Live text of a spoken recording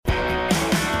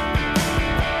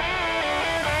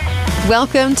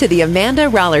Welcome to the Amanda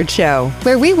Rollard Show,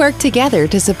 where we work together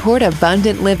to support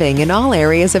abundant living in all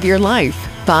areas of your life: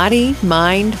 body,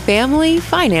 mind, family,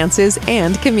 finances,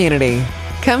 and community.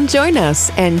 Come join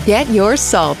us and get your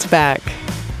salt back.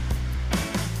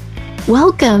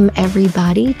 Welcome,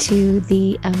 everybody, to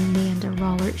the Amanda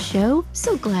Rollard Show.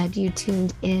 So glad you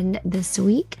tuned in this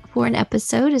week for an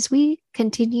episode as we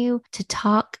continue to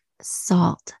talk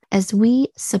salt, as we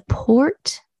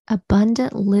support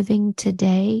abundant living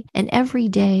today and every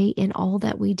day in all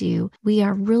that we do. We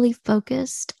are really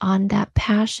focused on that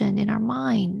passion in our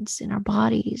minds, in our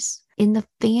bodies, in the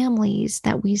families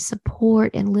that we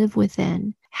support and live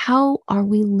within. How are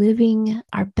we living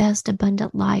our best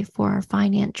abundant life for our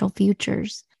financial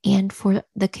futures and for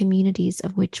the communities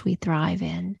of which we thrive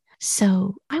in?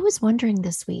 So I was wondering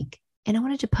this week, and I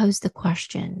wanted to pose the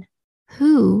question,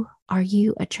 who are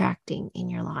you attracting in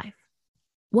your life?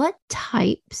 What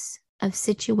types of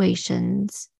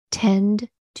situations tend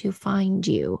to find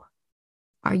you?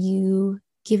 Are you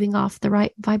giving off the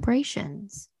right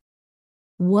vibrations?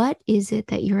 What is it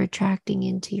that you're attracting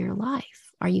into your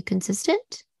life? Are you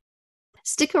consistent?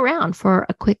 Stick around for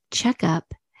a quick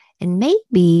checkup and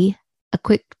maybe a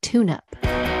quick tune-up.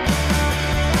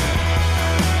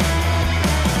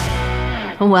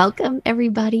 Welcome,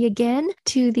 everybody, again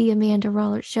to the Amanda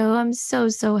Rollard Show. I'm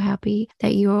so happy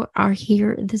that you are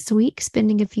here this week,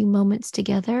 spending a few moments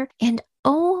together. And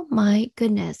oh my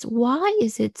goodness, why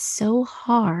is it so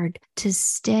hard to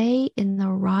stay in the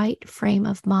right frame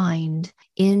of mind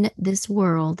in this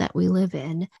world that we live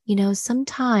in? You know,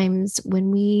 sometimes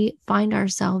when we find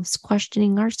ourselves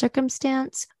questioning our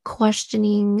circumstance,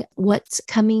 questioning what's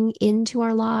coming into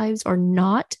our lives or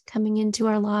not coming into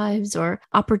our lives, or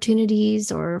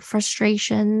opportunities or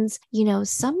frustrations, you know,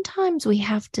 sometimes we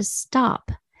have to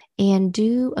stop and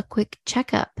do a quick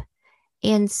checkup.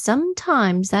 And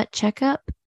sometimes that checkup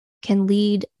can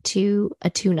lead to a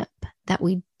tune-up that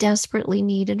we desperately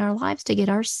need in our lives to get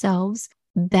ourselves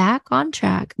back on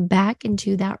track, back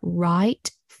into that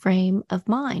right frame of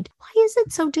mind. Why is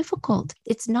it so difficult?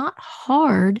 It's not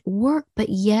hard work, but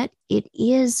yet it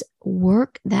is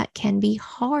work that can be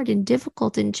hard and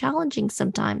difficult and challenging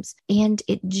sometimes. And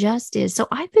it just is. So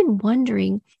I've been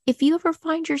wondering if you ever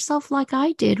find yourself like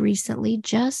I did recently,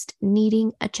 just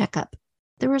needing a checkup.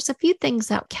 There was a few things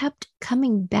that kept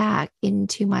coming back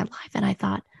into my life. And I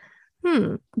thought,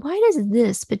 why does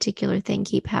this particular thing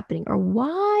keep happening? Or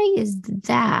why is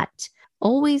that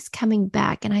always coming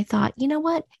back? And I thought, you know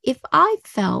what? If I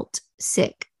felt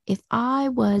sick, if I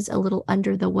was a little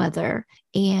under the weather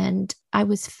and there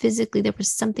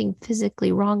was something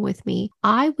physically wrong with me,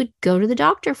 I would go to the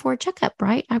doctor for a checkup,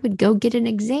 right? I would go get an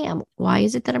exam. Why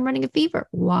is it that I'm running a fever?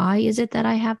 Why is it that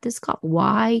I have this cough?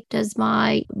 Why does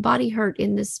my body hurt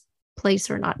in this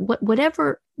place or not?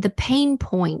 Whatever the pain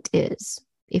point is,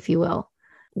 if you will,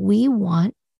 we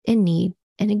want and need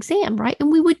an exam, right? And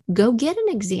we would go get an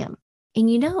exam. And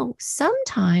you know,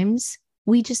 sometimes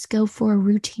we just go for a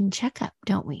routine checkup,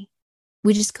 don't we?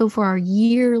 We just go for our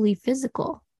yearly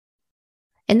physical.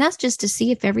 And that's just to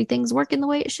see if everything's working the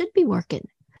way it should be working.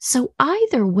 So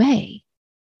either way,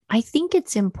 I think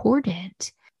it's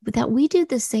important that we do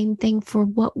the same thing for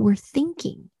what we're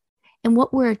thinking and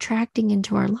what we're attracting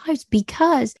into our lives.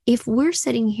 Because if we're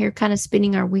sitting here kind of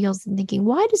spinning our wheels and thinking,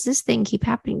 why does this thing keep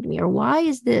happening to me? Or why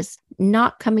is this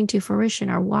not coming to fruition?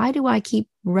 Or why do I keep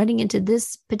running into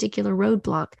this particular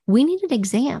roadblock? We need an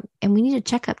exam and we need a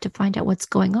checkup to find out what's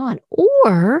going on.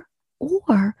 Or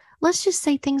let's just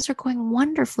say things are going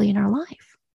wonderfully in our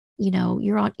life. You know,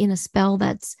 you're in a spell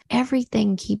that's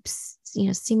everything keeps,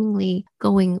 seemingly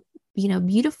going,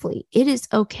 beautifully. It is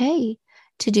okay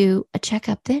to do a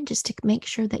checkup then, just to make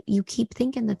sure that you keep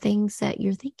thinking the things that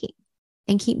you're thinking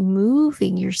and keep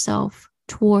moving yourself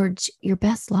towards your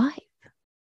best life.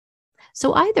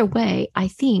 So either way, I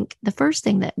think the first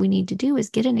thing that we need to do is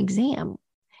get an exam.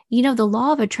 You know, the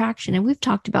law of attraction, and we've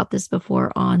talked about this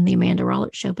before on the Amanda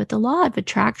Rollard Show, but the law of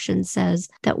attraction says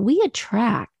that we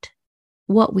attract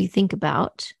what we think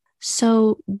about.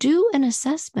 So do an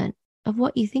assessment of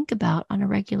what you think about on a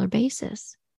regular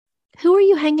basis. Who are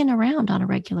you hanging around on a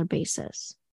regular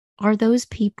basis? Are those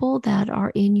people that are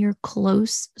in your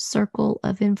close circle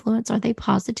of influence, are they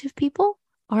positive people?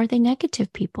 Are they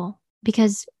negative people?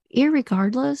 Because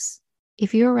irregardless,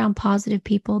 if you're around positive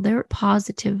people, their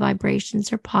positive vibrations,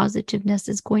 their positiveness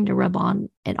is going to rub on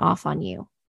and off on you.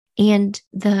 And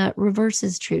the reverse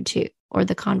is true too, or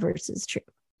the converse is true.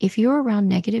 If you're around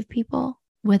negative people,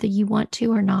 whether you want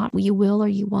to or not, you will or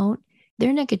you won't,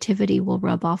 their negativity will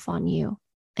rub off on you.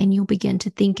 And you'll begin to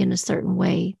think in a certain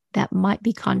way that might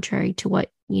be contrary to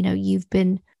what, you've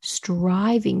been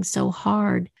striving so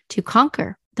hard to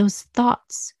conquer those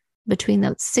thoughts between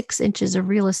those 6 inches of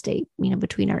real estate,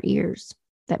 between our ears,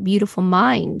 that beautiful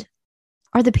mind.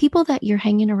 Are the people that you're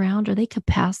hanging around, are they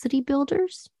capacity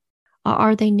builders? Or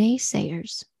are they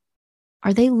naysayers?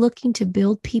 Are they looking to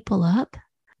build people up,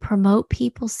 promote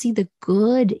people, see the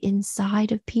good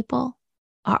inside of people?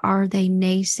 Or are they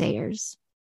naysayers,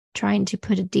 trying to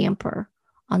put a damper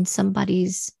on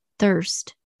somebody's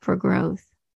thirst for growth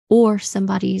or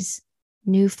somebody's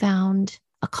newfound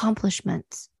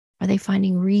accomplishments? Are they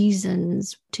finding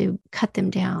reasons to cut them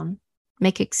down,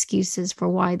 make excuses for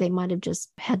why they might have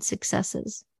just had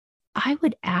successes? I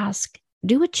would ask,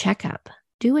 do a checkup.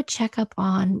 Do a checkup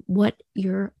on what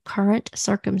your current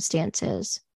circumstance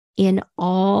is in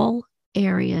all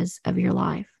areas of your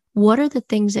life. What are the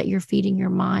things that you're feeding your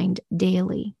mind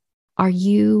daily? Are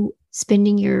you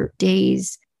spending your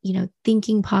days,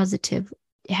 thinking positive?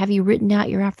 Have you written out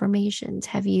your affirmations?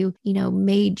 Have you,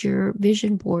 made your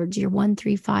vision boards, your 1,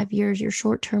 3, 5 years, your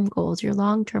short-term goals, your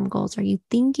long-term goals? Are you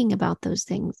thinking about those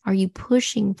things? Are you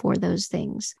pushing for those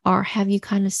things? Or have you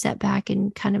kind of set back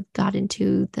and kind of got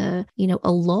into the,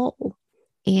 a lull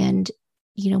and,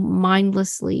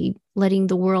 mindlessly letting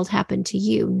the world happen to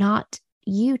you, not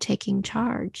you taking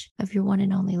charge of your one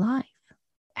and only life?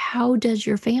 How does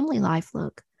your family life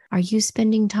look? Are you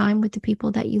spending time with the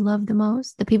people that you love the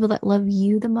most, the people that love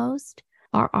you the most?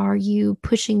 Or are you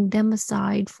pushing them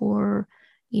aside for,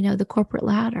 the corporate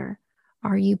ladder?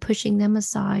 Are you pushing them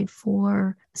aside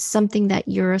for something that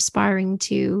you're aspiring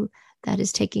to that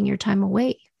is taking your time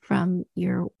away from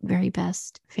your very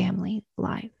best family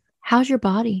life? How's your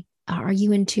body? Are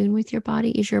you in tune with your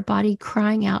body? Is your body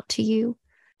crying out to you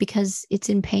because it's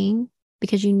in pain,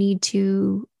 because you need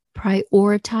to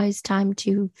prioritize time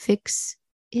to fix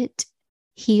it,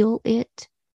 heal it,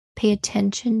 pay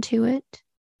attention to it?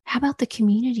 How about the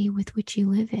community with which you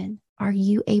live in? Are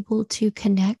you able to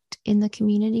connect in the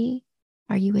community?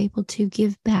 Are you able to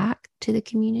give back to the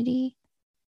community?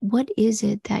 What is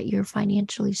it that you're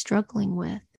financially struggling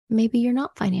with? Maybe you're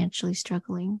not financially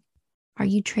struggling. Are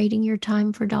you trading your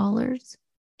time for dollars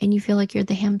and you feel like you're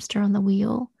the hamster on the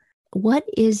wheel? What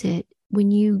is it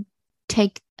when you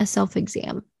take a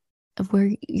self-exam of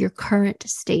where your current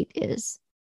state is?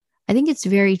 I think it's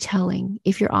very telling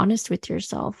if you're honest with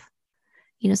yourself.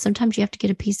 Sometimes you have to get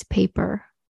a piece of paper,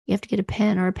 you have to get a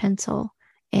pen or a pencil,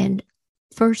 and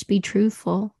first be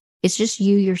truthful. It's just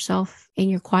you, yourself, in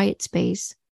your quiet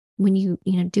space. When you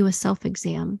do a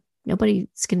self-exam, nobody's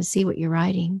going to see what you're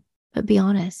writing, but be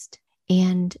honest.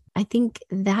 And I think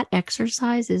that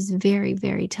exercise is very,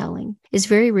 very telling. It's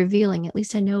very revealing. At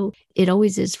least I know it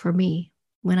always is for me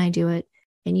when I do it.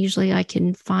 And usually I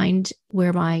can find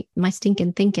where my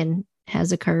stinking thinking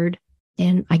has occurred,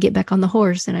 and I get back on the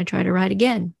horse and I try to ride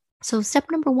again. So step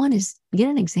number 1 is get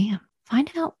an exam. Find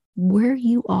out where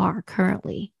you are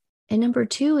currently. And number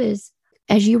 2 is,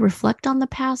 as you reflect on the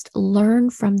past, learn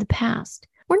from the past.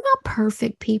 We're not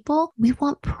perfect people. We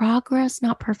want progress,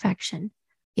 not perfection.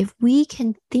 If we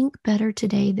can think better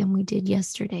today than we did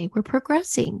yesterday, we're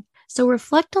progressing. So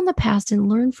reflect on the past and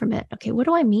learn from it. Okay, what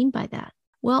do I mean by that?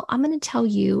 Well, I'm going to tell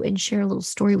you and share a little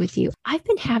story with you. I've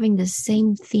been having this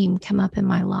same theme come up in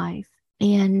my life,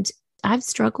 and I've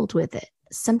struggled with it.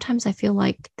 Sometimes I feel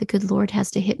like the good Lord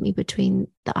has to hit me between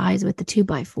the eyes with the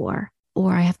 2x4,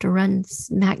 or I have to run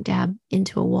smack dab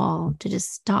into a wall to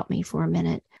just stop me for a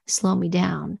minute, slow me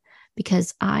down,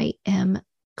 because I am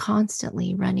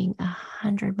constantly running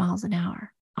 100 miles an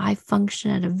hour. I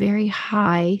function at a very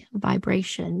high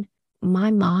vibration.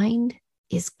 My mind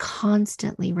is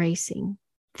constantly racing,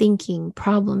 thinking,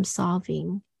 problem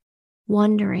solving,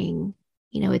 wondering.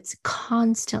 It's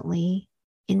constantly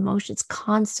in motion. It's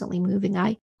constantly moving.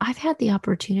 I've had the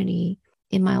opportunity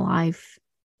in my life,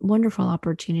 wonderful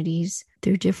opportunities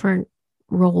through different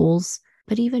roles,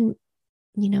 but even,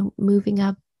 moving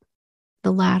up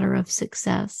the ladder of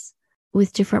success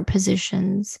with different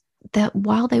positions that,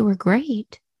 while they were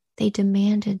great, they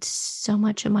demanded so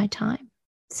much of my time,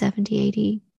 70,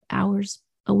 80 hours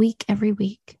a week, every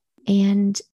week.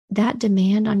 And that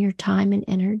demand on your time and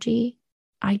energy,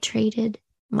 I traded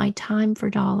my time for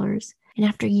dollars. And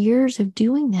after years of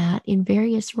doing that in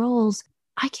various roles,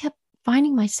 I kept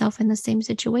finding myself in the same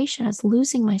situation as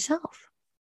losing myself,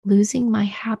 losing my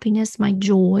happiness, my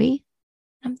joy.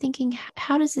 I'm thinking,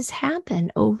 how does this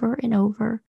happen over and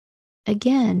over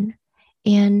again?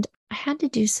 And I had to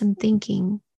do some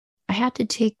thinking. I had to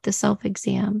take the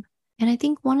self-exam. And I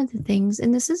think one of the things,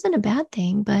 and this isn't a bad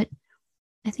thing, but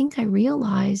I think I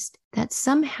realized that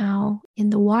somehow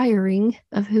in the wiring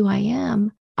of who I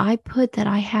am, I put that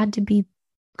I had to be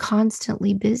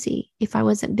constantly busy. If I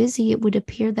wasn't busy, it would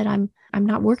appear that I'm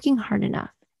not working hard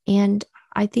enough. And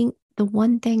I think the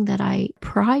one thing that I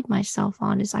pride myself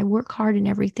on is I work hard in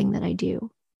everything that I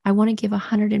do. I want to give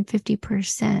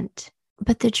 150%.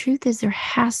 But the truth is there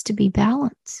has to be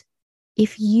balance.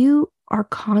 If you are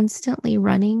constantly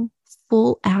running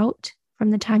full out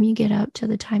from the time you get up to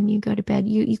the time you go to bed,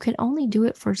 you can only do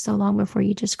it for so long before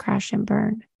you just crash and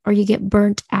burn or you get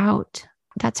burnt out.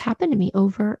 That's happened to me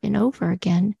over and over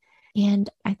again. And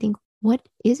I think, what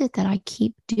is it that I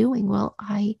keep doing? Well,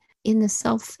 in the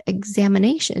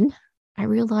self-examination, I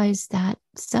realized that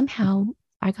somehow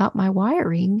I got my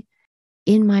wiring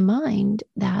in my mind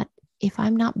that if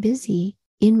I'm not busy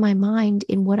in my mind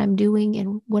in what I'm doing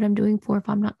and what I'm doing for, if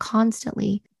I'm not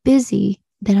constantly busy,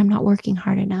 then I'm not working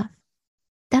hard enough.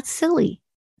 That's silly.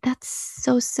 That's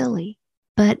so silly.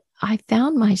 But I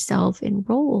found myself in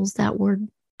roles that were,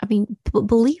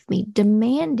 believe me,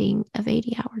 demanding of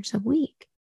 80 hours a week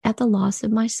at the loss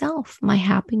of myself, my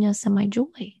happiness, and my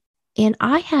joy. And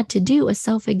I had to do a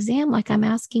self-exam like I'm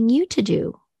asking you to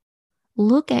do.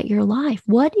 Look at your life.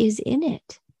 What is in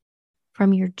it?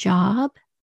 From your job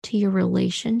to your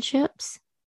relationships,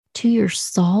 to your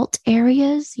salt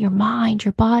areas, your mind,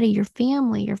 your body, your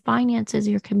family, your finances,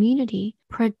 your community.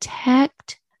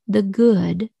 Protect the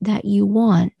good that you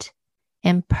want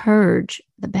and purge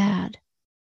the bad.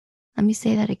 Let me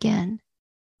say that again.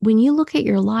 When you look at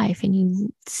your life and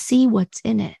you see what's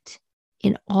in it,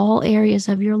 in all areas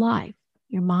of your life,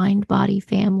 your mind, body,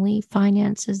 family,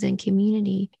 finances, and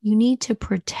community, you need to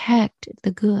protect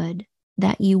the good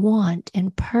that you want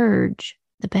and purge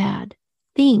the bad.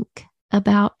 Think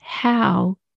about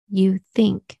how you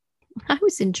think. I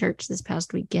was in church this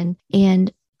past weekend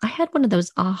and I had one of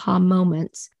those aha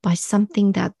moments by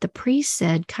something that the priest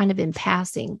said kind of in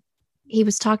passing. He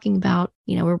was talking about,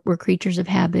 we're creatures of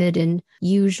habit, and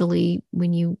usually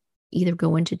when you either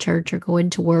go into church or go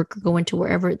into work or go into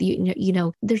wherever,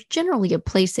 there's generally a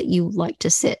place that you like to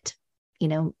sit,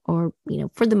 or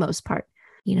for the most part,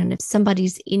 and if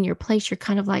somebody's in your place, you're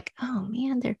kind of like, oh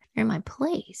man, they're in my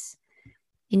place.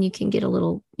 And you can get a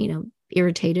little,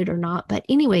 irritated or not. But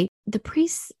anyway, the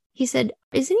priest, he said,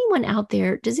 does anybody out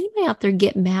there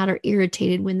get mad or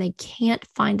irritated when they can't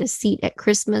find a seat at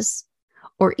Christmas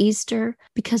or Easter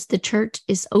because the church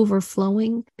is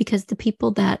overflowing, because the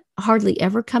people that hardly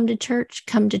ever come to church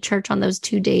on those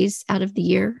 2 days out of the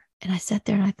year? And I sat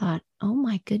there and I thought, oh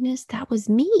my goodness, that was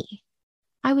me.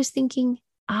 I was thinking,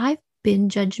 I've been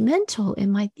judgmental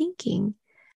in my thinking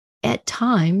at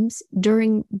times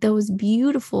during those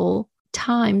beautiful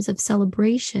times of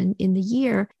celebration in the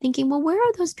year, thinking, well, where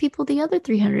are those people the other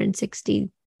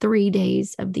 363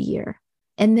 days of the year?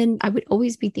 And then I would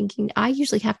always be thinking, I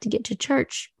usually have to get to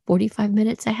church 45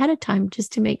 minutes ahead of time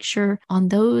just to make sure on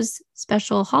those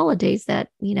special holidays that,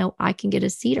 I can get a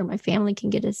seat or my family can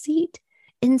get a seat.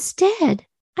 Instead,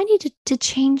 I needed to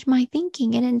change my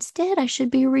thinking. And instead, I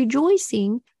should be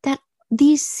rejoicing that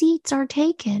these seats are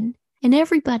taken and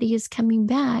everybody is coming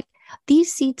back.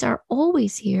 These seats are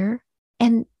always here,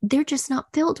 and they're just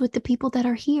not filled with the people that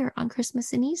are here on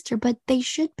Christmas and Easter, but they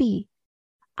should be.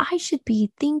 I should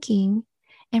be thinking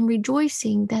and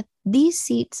rejoicing that these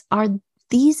seats are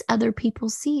these other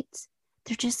people's seats.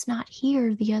 They're just not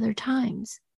here the other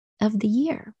times of the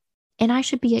year. And I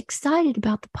should be excited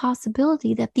about the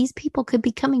possibility that these people could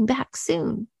be coming back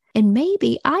soon. And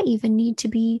maybe I even need to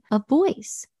be a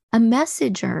voice, a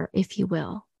messenger, if you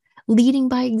will, leading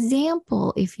by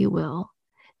example, if you will,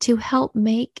 to help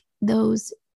make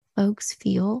those folks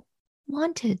feel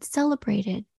wanted,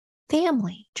 celebrated,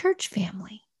 family, church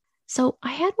family. So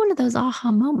I had one of those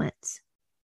aha moments.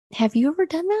 Have you ever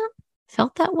done that?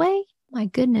 Felt that way? My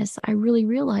goodness, I really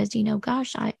realized,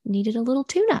 I needed a little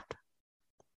tune-up.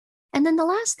 And then the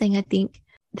last thing I think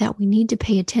that we need to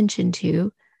pay attention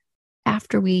to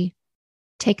after we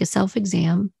take a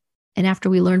self-exam and after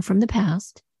we learn from the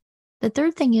past, the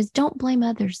third thing is don't blame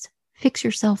others. Fix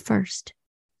yourself first.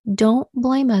 Don't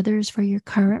blame others for your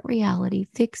current reality.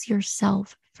 Fix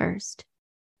yourself first.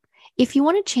 If you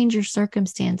want to change your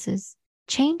circumstances,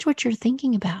 change what you're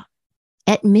thinking about.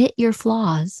 Admit your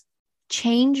flaws.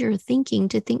 Change your thinking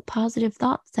to think positive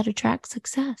thoughts that attract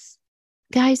success.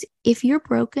 Guys, if you're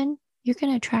broken, you're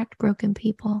going to attract broken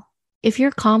people. If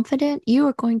you're confident, you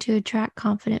are going to attract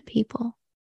confident people.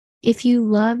 If you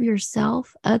love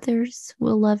yourself, others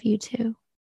will love you too.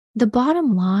 The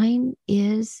bottom line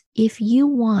is, if you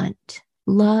want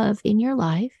love in your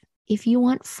life, if you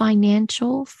want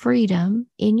financial freedom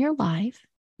in your life,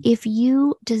 if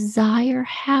you desire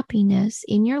happiness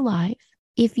in your life,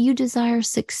 if you desire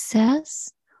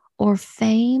success or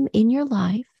fame in your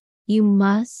life, you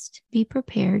must be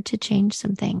prepared to change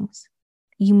some things.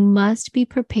 You must be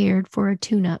prepared for a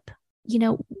tune-up.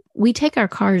 we take our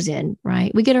cars in,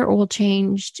 right? We get our oil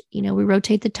changed, we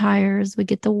rotate the tires, we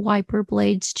get the wiper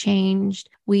blades changed,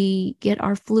 we get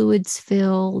our fluids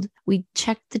filled, we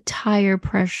check the tire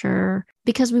pressure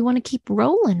because we want to keep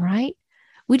rolling, right?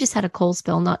 We just had a cold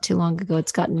spell not too long ago.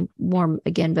 It's gotten warm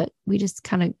again, but we just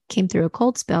kind of came through a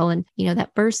cold spell. And,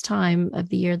 that first time of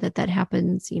the year that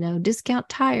happens, Discount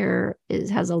Tire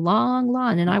has a long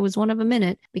line. And I was one of them in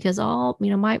it because all,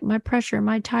 my pressure,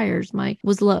 my tires,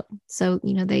 was low. So,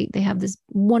 they have this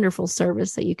wonderful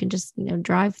service that you can just,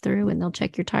 drive through and they'll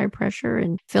check your tire pressure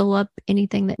and fill up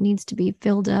anything that needs to be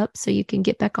filled up so you can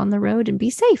get back on the road and be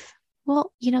safe.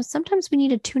 Well, sometimes we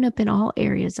need a tune up in all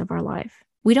areas of our life.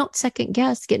 We don't second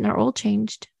guess getting our oil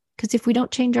changed because if we don't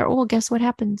change our oil, guess what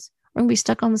happens? We're going to be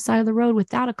stuck on the side of the road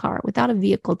without a car, without a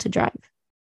vehicle to drive.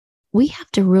 We have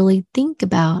to really think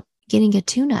about getting a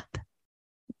tune-up,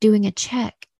 doing a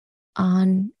check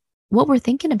on what we're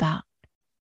thinking about.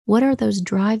 What are those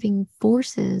driving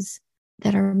forces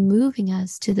that are moving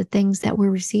us to the things that we're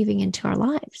receiving into our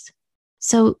lives?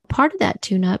 So part of that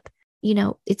tune-up,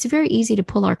 it's very easy to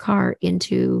pull our car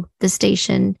into the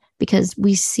station because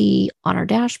we see on our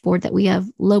dashboard that we have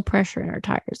low pressure in our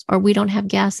tires, or we don't have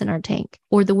gas in our tank,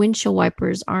 or the windshield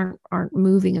wipers aren't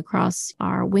moving across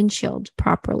our windshield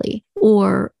properly,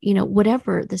 or,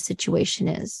 whatever the situation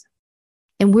is.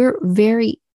 And we're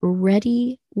very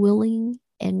ready, willing,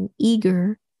 and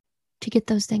eager to get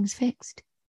those things fixed.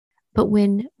 But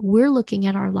when we're looking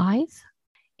at our life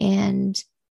and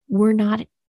we're not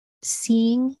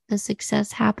seeing the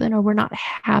success happen, or we're not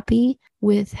happy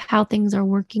with how things are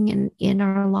working in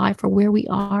our life or where we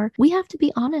are, we have to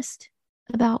be honest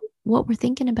about what we're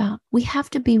thinking about. We have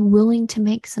to be willing to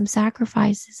make some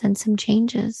sacrifices and some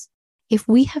changes. If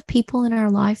we have people in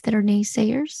our life that are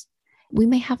naysayers, we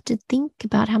may have to think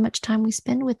about how much time we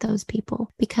spend with those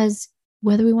people, because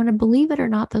whether we want to believe it or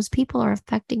not, those people are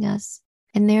affecting us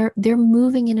and they're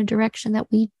moving in a direction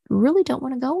that we really don't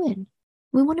want to go in.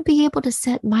 We want to be able to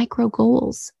set micro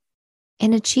goals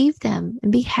and achieve them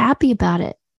and be happy about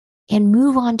it and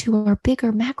move on to our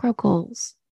bigger macro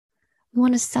goals. We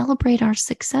want to celebrate our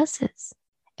successes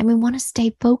and we want to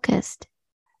stay focused.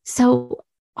 So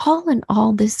all in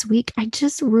all this week, I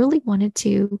just really wanted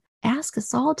to ask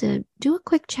us all to do a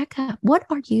quick checkup. What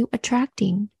are you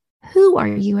attracting? Who are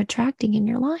you attracting in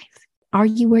your life? Are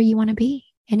you where you want to be?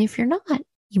 And if you're not,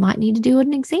 you might need to do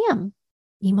an exam.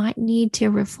 You might need to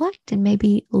reflect and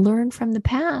maybe learn from the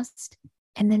past.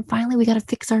 And then finally, we got to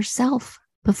fix ourselves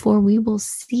before we will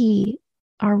see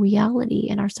our reality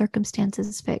and our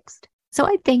circumstances fixed. So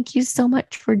I thank you so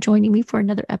much for joining me for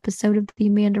another episode of the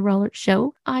Amanda Rollert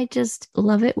Show. I just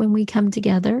love it when we come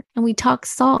together and we talk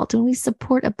salt and we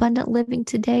support abundant living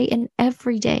today and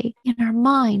every day in our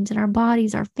minds and our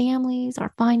bodies, our families,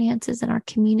 our finances, and our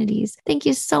communities. Thank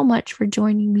you so much for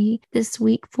joining me this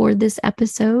week for this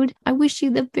episode. I wish you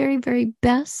the very, very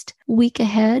best week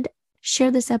ahead.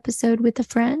 Share this episode with a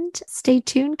friend. Stay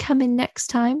tuned. Come in next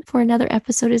time for another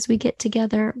episode as we get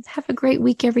together. Have a great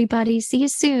week, everybody. See you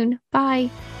soon.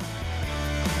 Bye.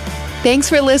 Thanks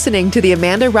for listening to The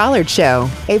Amanda Rollert Show,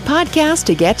 a podcast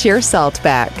to get your salt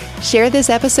back. Share this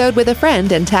episode with a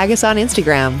friend and tag us on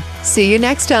Instagram. See you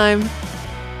next time.